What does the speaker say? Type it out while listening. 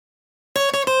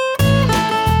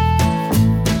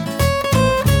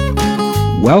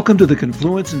Welcome to the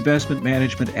Confluence Investment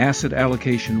Management Asset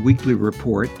Allocation Weekly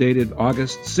Report dated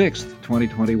August 6th,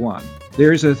 2021.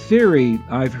 There's a theory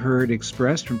I've heard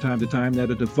expressed from time to time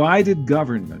that a divided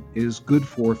government is good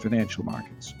for financial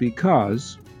markets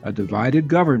because a divided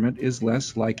government is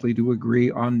less likely to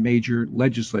agree on major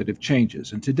legislative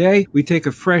changes. And today we take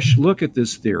a fresh look at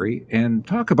this theory and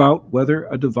talk about whether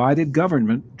a divided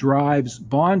government drives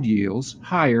bond yields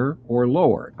higher or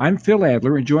lower. I'm Phil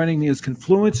Adler, and joining me is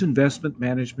Confluence Investment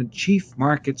Management Chief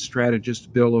Market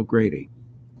Strategist Bill O'Grady.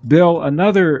 Bill,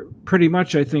 another pretty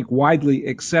much, I think, widely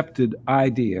accepted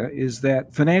idea is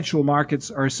that financial markets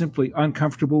are simply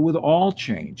uncomfortable with all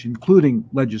change, including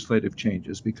legislative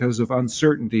changes, because of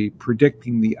uncertainty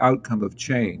predicting the outcome of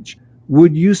change.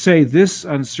 Would you say this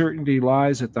uncertainty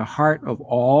lies at the heart of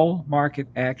all market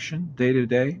action day to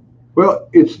day? Well,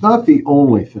 it's not the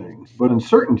only thing, but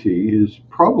uncertainty is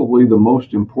probably the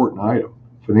most important item.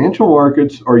 Financial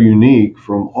markets are unique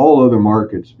from all other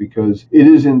markets because it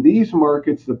is in these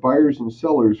markets that buyers and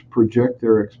sellers project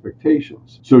their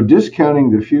expectations. So discounting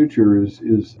the future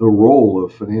is the role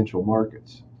of financial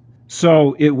markets.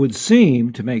 So it would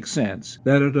seem to make sense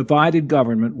that a divided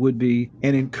government would be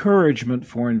an encouragement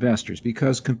for investors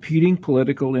because competing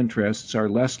political interests are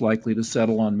less likely to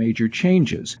settle on major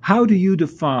changes. How do you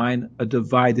define a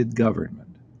divided government?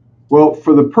 Well,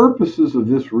 for the purposes of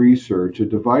this research, a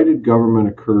divided government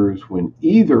occurs when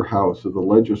either house of the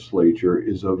legislature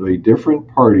is of a different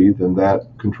party than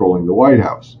that controlling the White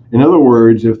House. In other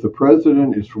words, if the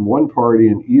president is from one party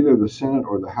and either the Senate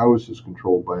or the House is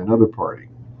controlled by another party.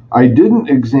 I didn't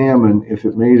examine if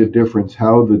it made a difference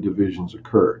how the divisions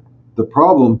occurred. The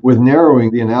problem with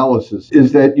narrowing the analysis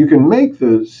is that you can make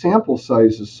the sample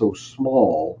sizes so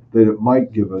small that it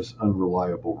might give us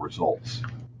unreliable results.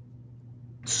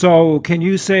 So, can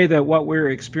you say that what we're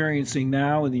experiencing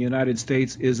now in the United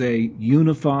States is a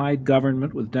unified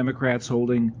government with Democrats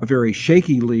holding a very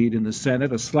shaky lead in the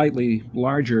Senate, a slightly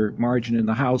larger margin in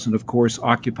the House, and of course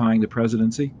occupying the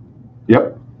presidency?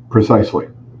 Yep, precisely.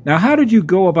 Now, how did you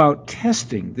go about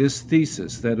testing this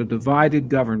thesis that a divided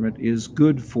government is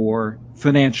good for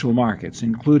financial markets,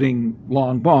 including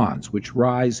long bonds, which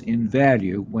rise in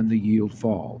value when the yield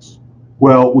falls?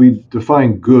 Well, we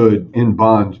define good in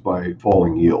bonds by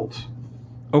falling yields.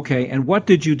 Okay, and what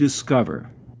did you discover?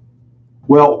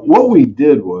 Well, what we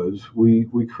did was we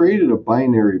created a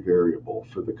binary variable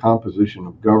for the composition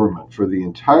of government for the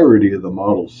entirety of the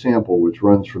model sample, which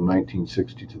runs from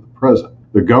 1960 to the present.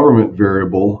 The government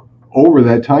variable over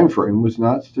that time frame was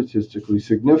not statistically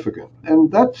significant, and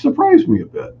that surprised me a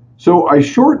bit. So I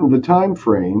shortened the time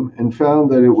frame and found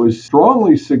that it was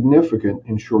strongly significant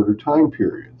in shorter time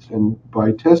periods. And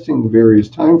by testing various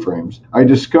time frames, I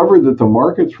discovered that the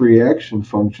market's reaction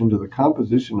function to the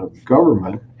composition of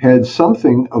government had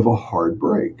something of a hard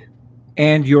break.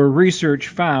 And your research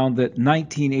found that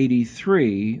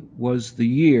 1983 was the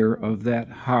year of that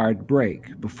hard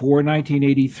break. Before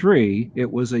 1983, it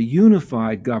was a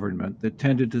unified government that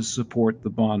tended to support the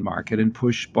bond market and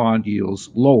push bond yields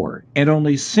lower. And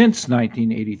only since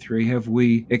 1983 have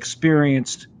we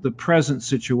experienced the present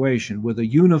situation with a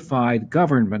unified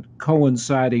government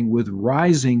coinciding with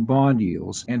rising bond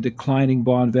yields and declining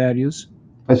bond values.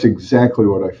 That's exactly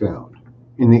what I found.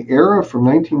 In the era from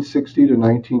 1960 to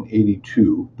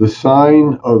 1982, the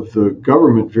sign of the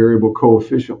government variable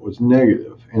coefficient was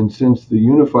negative, and since the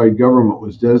unified government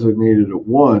was designated at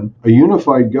 1, a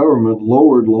unified government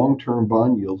lowered long-term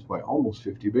bond yields by almost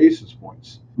 50 basis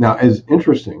points. Now, as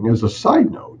interesting as a side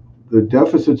note, the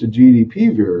deficit to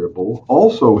GDP variable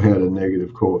also had a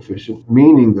negative coefficient,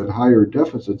 meaning that higher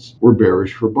deficits were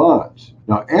bearish for bonds.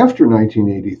 Now, after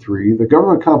 1983, the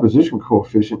government composition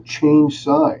coefficient changed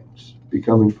signs,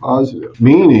 becoming positive,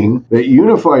 meaning that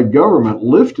unified government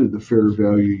lifted the fair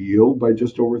value yield by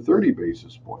just over 30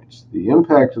 basis points. The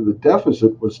impact of the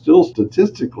deficit was still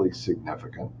statistically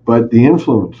significant, but the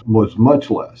influence was much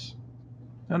less.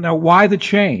 Now, why the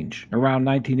change around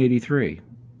 1983?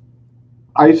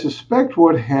 I suspect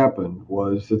what happened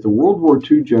was that the World War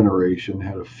II generation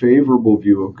had a favorable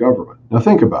view of government. Now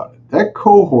think about it. That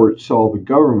cohort saw the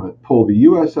government pull the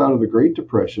U.S. out of the Great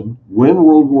Depression, win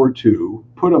World War II,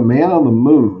 put a man on the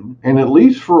moon, and at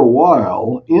least for a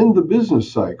while, end the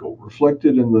business cycle,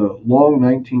 reflected in the long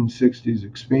 1960s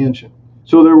expansion.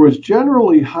 So there was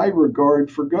generally high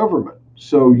regard for government.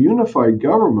 So unified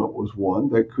government was one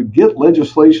that could get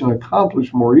legislation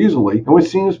accomplished more easily and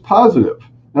was seen as positive.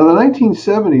 Now, the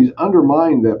 1970s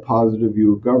undermined that positive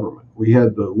view of government. We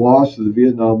had the loss of the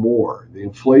Vietnam War, the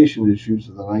inflation issues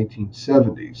of the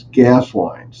 1970s, gas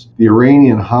lines, the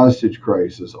Iranian hostage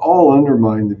crisis, all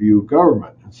undermined the view of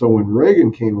government. And so when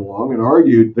Reagan came along and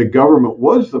argued that government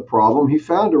was the problem, he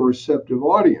found a receptive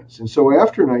audience. And so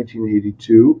after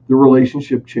 1982, the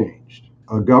relationship changed.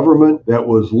 A government that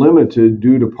was limited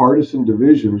due to partisan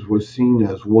divisions was seen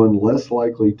as one less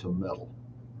likely to meddle.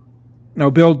 Now,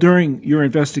 Bill, during your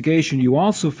investigation, you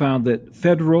also found that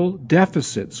federal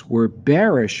deficits were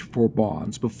bearish for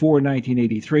bonds before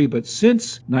 1983, but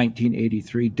since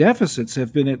 1983, deficits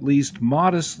have been at least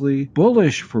modestly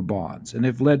bullish for bonds and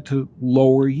have led to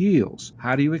lower yields.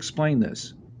 How do you explain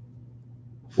this?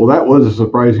 Well, that was a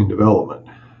surprising development.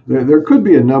 There could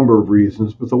be a number of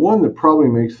reasons, but the one that probably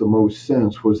makes the most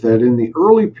sense was that in the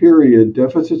early period,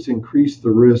 deficits increased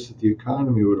the risk that the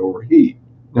economy would overheat.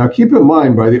 Now, keep in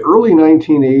mind, by the early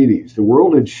 1980s, the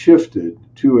world had shifted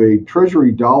to a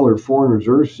treasury dollar foreign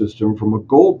reserve system from a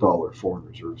gold dollar foreign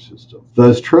reserve system.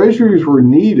 Thus, treasuries were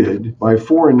needed by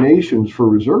foreign nations for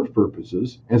reserve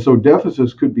purposes, and so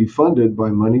deficits could be funded by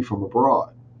money from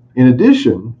abroad. In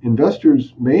addition,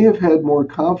 investors may have had more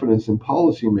confidence in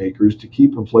policymakers to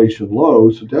keep inflation low,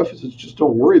 so deficits just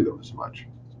don't worry them as much.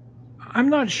 I'm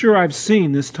not sure I've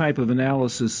seen this type of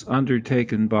analysis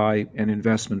undertaken by an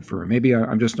investment firm. Maybe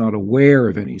I'm just not aware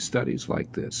of any studies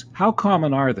like this. How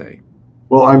common are they?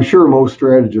 Well, I'm sure most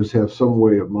strategists have some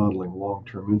way of modeling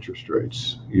long-term interest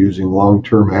rates. Using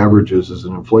long-term averages as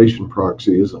an inflation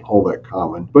proxy isn't all that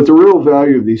common. But the real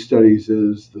value of these studies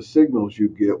is the signals you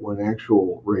get when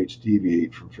actual rates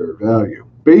deviate from fair value.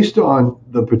 Based on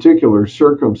the particular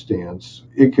circumstance,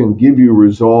 it can give you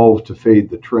resolve to fade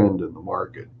the trend in the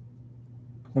market.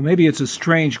 Well, maybe it's a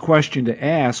strange question to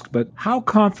ask, but how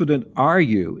confident are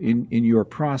you in your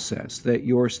process that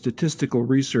your statistical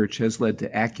research has led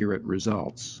to accurate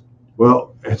results?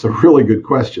 Well, it's a really good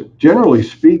question. Generally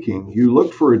speaking, you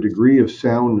look for a degree of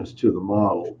soundness to the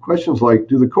model. Questions like,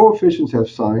 do the coefficients have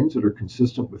signs that are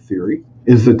consistent with theory?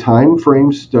 Is the time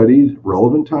frame studied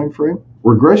relevant time frame?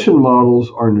 Regression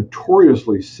models are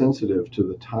notoriously sensitive to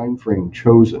the time frame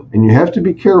chosen, and you have to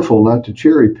be careful not to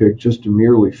cherry pick just to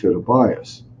merely fit a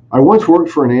bias. I once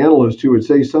worked for an analyst who would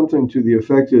say something to the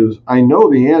effect of, I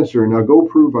know the answer, now go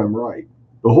prove I'm right.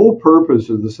 The whole purpose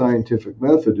of the scientific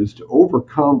method is to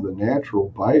overcome the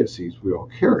natural biases we all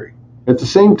carry. At the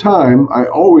same time, I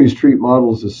always treat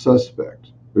models as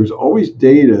suspect. There's always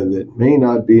data that may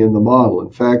not be in the model. In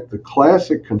fact, the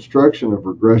classic construction of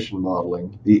regression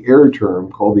modeling, the error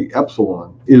term called the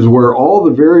epsilon, is where all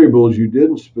the variables you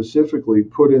didn't specifically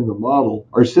put in the model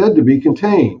are said to be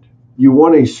contained. You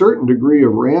want a certain degree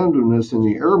of randomness in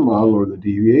the error model or the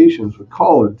deviations we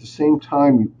call it. At the same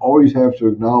time, you always have to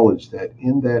acknowledge that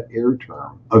in that error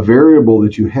term, a variable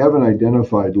that you haven't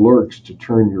identified lurks to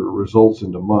turn your results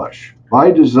into mush.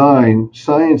 By design,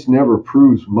 science never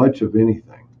proves much of anything.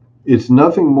 It's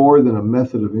nothing more than a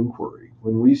method of inquiry.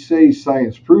 When we say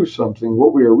science proves something,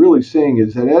 what we are really saying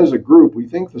is that as a group, we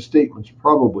think the statement's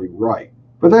probably right.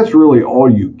 But that's really all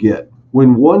you get.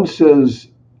 When one says,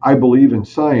 I believe in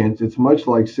science, it's much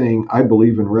like saying, I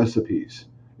believe in recipes.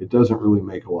 It doesn't really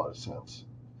make a lot of sense.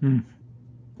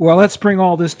 Well, let's bring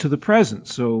all this to the present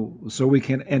so we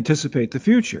can anticipate the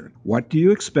future. What do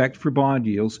you expect for bond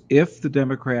yields if the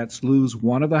Democrats lose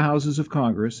one of the houses of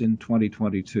Congress in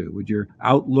 2022? Would your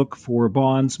outlook for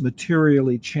bonds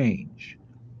materially change?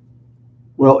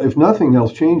 Well, if nothing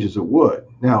else changes, it would.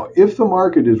 Now, if the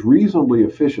market is reasonably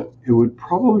efficient, it would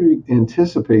probably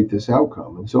anticipate this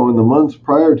outcome. And so in the months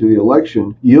prior to the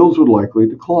election, yields would likely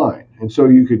decline. And so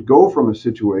you could go from a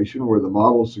situation where the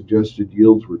model suggested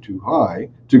yields were too high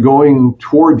to going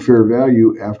toward fair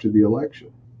value after the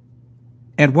election.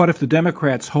 And what if the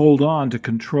Democrats hold on to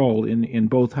control in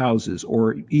both houses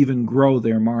or even grow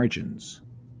their margins?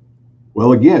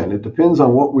 Well, again, it depends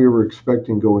on what we were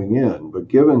expecting going in, but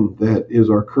given that is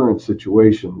our current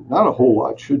situation, not a whole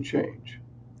lot should change.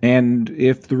 And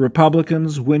if the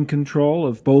Republicans win control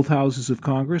of both houses of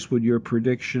Congress, would your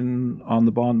prediction on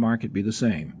the bond market be the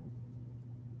same?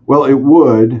 Well, it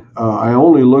would. I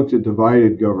only looked at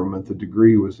divided government. The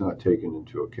degree was not taken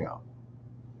into account.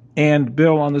 And,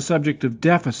 Bill, on the subject of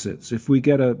deficits, if we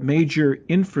get a major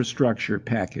infrastructure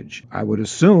package, I would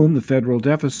assume the federal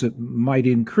deficit might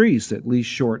increase, at least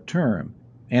short term.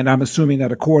 And I'm assuming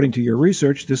that according to your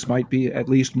research, this might be at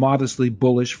least modestly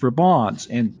bullish for bonds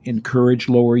and encourage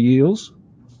lower yields?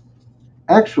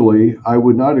 Actually, I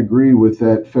would not agree with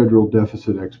that federal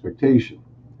deficit expectation.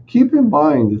 Keep in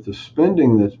mind that the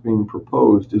spending that's being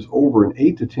proposed is over an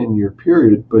 8 to 10 year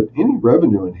period, but any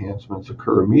revenue enhancements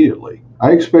occur immediately.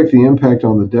 I expect the impact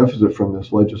on the deficit from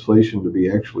this legislation to be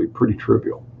actually pretty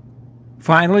trivial.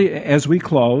 Finally, as we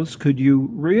close, could you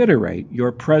reiterate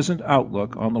your present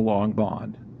outlook on the long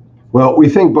bond? Well, we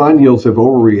think bond yields have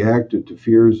overreacted to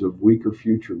fears of weaker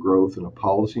future growth and a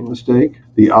policy mistake.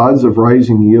 The odds of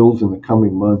rising yields in the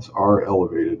coming months are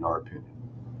elevated, in our opinion.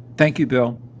 Thank you,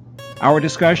 Bill. Our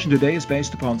discussion today is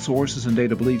based upon sources and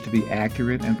data believed to be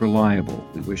accurate and reliable.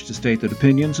 We wish to state that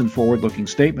opinions and forward-looking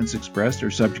statements expressed are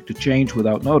subject to change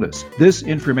without notice. This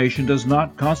information does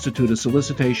not constitute a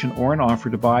solicitation or an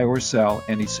offer to buy or sell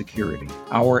any security.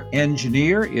 Our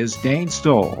engineer is Dane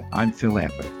Stoll. I'm Phil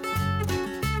Adler.